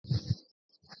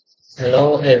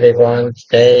Hello everyone,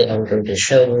 today I'm going to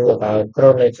show you about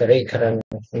chronic recurrent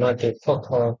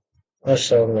multifocal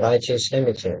osteomyelitis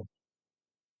imaging.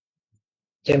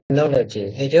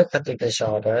 Immunology, idiopathic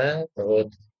disorder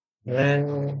with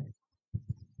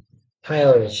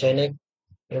non-pyogenic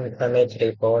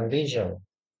inflammatory bone lesion,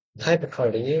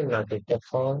 typically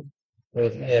multifocal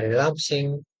with a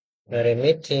relapsing,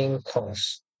 remitting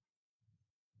cause,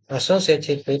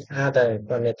 associated with other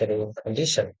inflammatory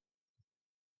conditions,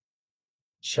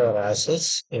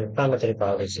 psoriasis, inflammatory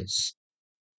bowel disease.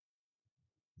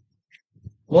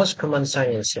 Most common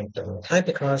signs and symptoms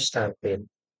typically start with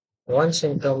one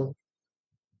symptom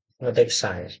with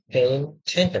signs: pain,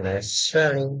 tenderness,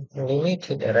 swelling,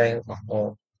 limited range of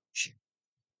motion.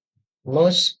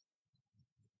 Most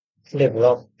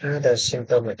develop other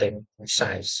symptomatic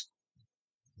signs,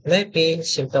 maybe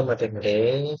symptomatic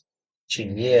day to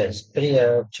years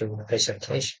prior to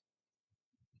presentation.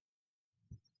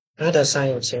 Other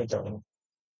signs and symptoms.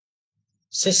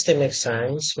 Systemic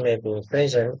signs may be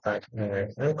present but are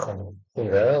uncommon,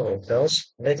 fever with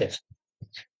those related,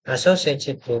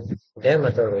 associated with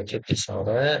dermatologic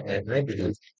disorder and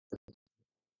IBD.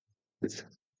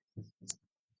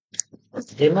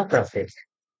 Demographic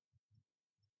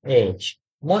age.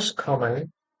 Most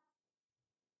common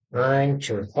 9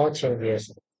 to 14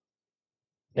 years old.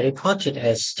 Reported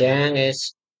as young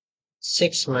as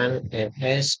 6 months and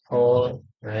as old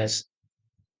as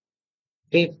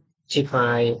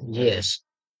 55 years.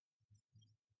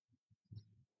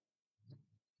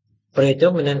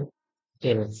 Predominant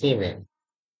in female.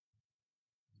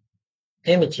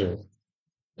 Imaging.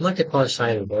 Multiple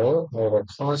soluble over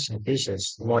course of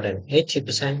disease more than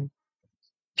 80%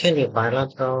 can be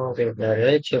bilateral with a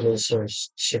relatively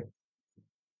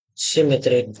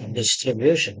symmetric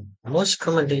distribution, most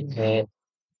commonly at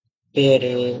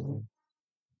periphyseal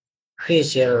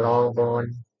long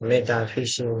bone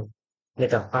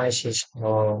metaphysis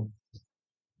or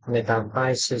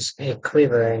metaphysis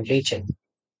equivalent region.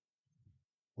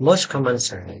 Most common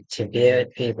sign severe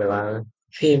fibular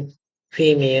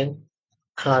female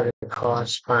clavicle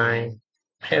spine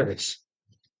pelvis.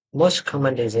 Most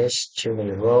common disease to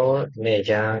involve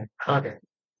major cardiac.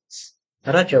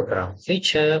 Radiogram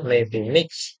feature may be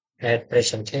mixed at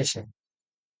presentation.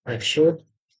 Acute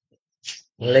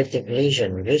lytic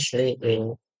lesion usually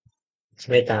in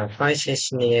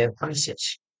metaphysis near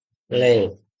physis.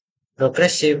 Late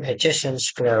progressive adjacent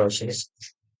sclerosis,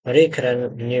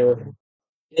 recurrent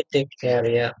nephritic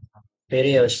area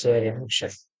periosteal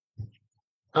action,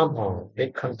 compound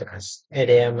with contrast,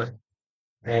 edema,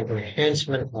 and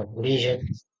enhancement of lesion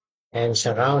and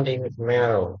surrounding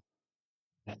marrow,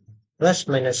 plus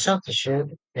minus soft tissue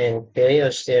and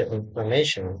periosteal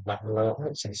inflammation but low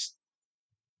access,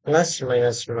 plus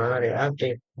minus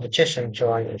reactive adjacent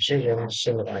joint incision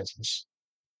synovitis.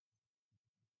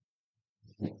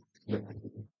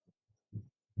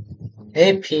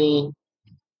 AP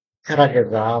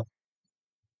radiograph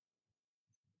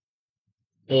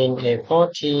in a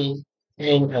 40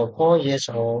 in a 4 years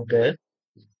old girl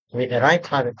with a right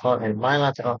clavicle and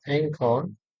bilateral ankle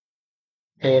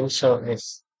pain, so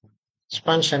it's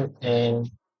expansion and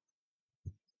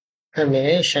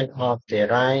herniation of the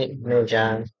right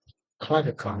major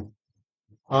clavicle.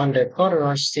 On the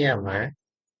coronal stemma,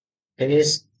 there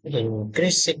is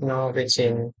increased signal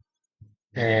within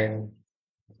and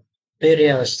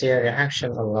periosteal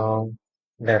reaction along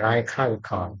the right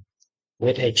clavicle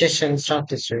with adjacent soft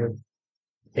tissue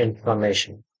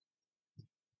inflammation.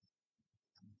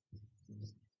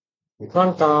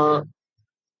 Frontal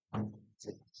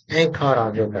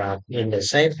anchorograph in the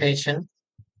same patient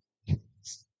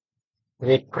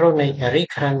with chronic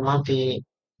recurrent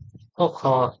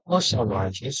multifocal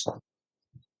osteomyelitis,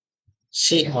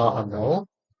 CRO,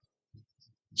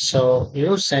 so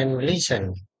loosen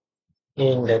lesion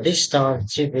in the distal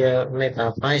tibial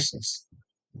metaphysis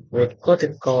with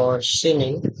cortical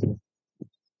thinning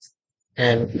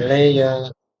and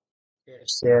layer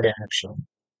reaction.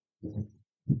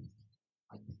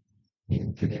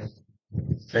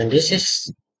 And this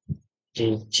is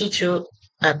the tissue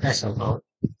episode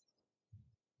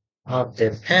of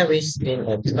the pelvis in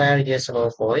a 12 years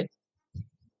old boy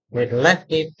with left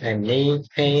hip and knee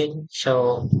pain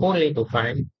so poorly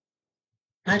defined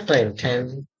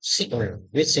hyperintense signal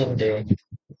within the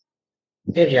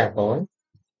iliac bone.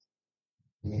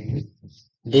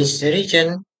 This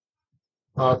region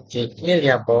of the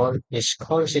iliac bone is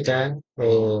considered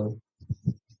a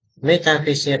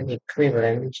metaphysical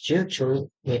equivalent due to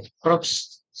its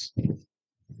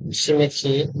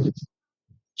proximity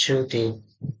to the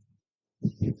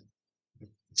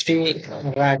three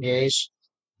radius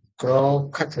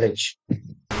growth cartilage.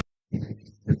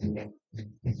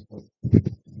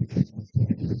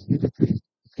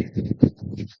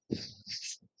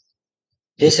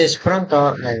 This is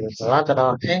frontal and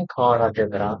lateral ankle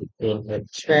vertebra in a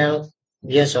 12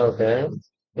 years old girl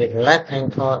with left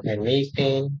ankle and knee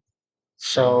pain.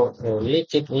 So a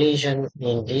lytic lesion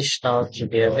in distal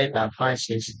tibial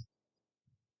metaphysis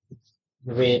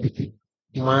with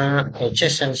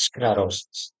adjacent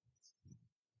sclerosis.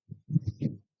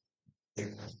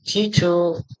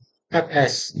 T2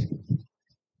 FS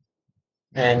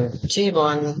and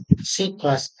T1 C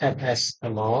plus FS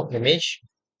among image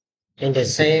in the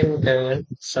same girl.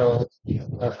 So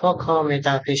a focal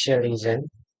metaphyseal lesion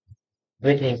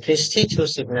with increased T2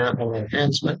 signal and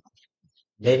enhancement.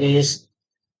 There is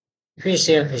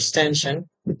physeal extension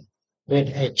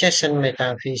with adjacent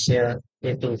metaphyseal,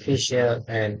 epiphyseal,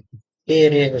 and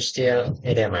periosteal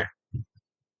edema.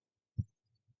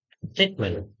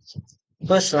 Treatment.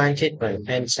 First line treatment,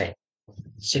 NSAID.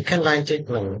 Second line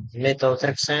treatment,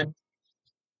 methotrexate,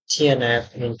 TNF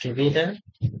inhibitor,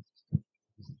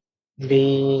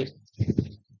 B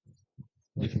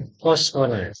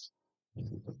postponers.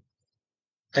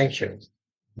 Thank you.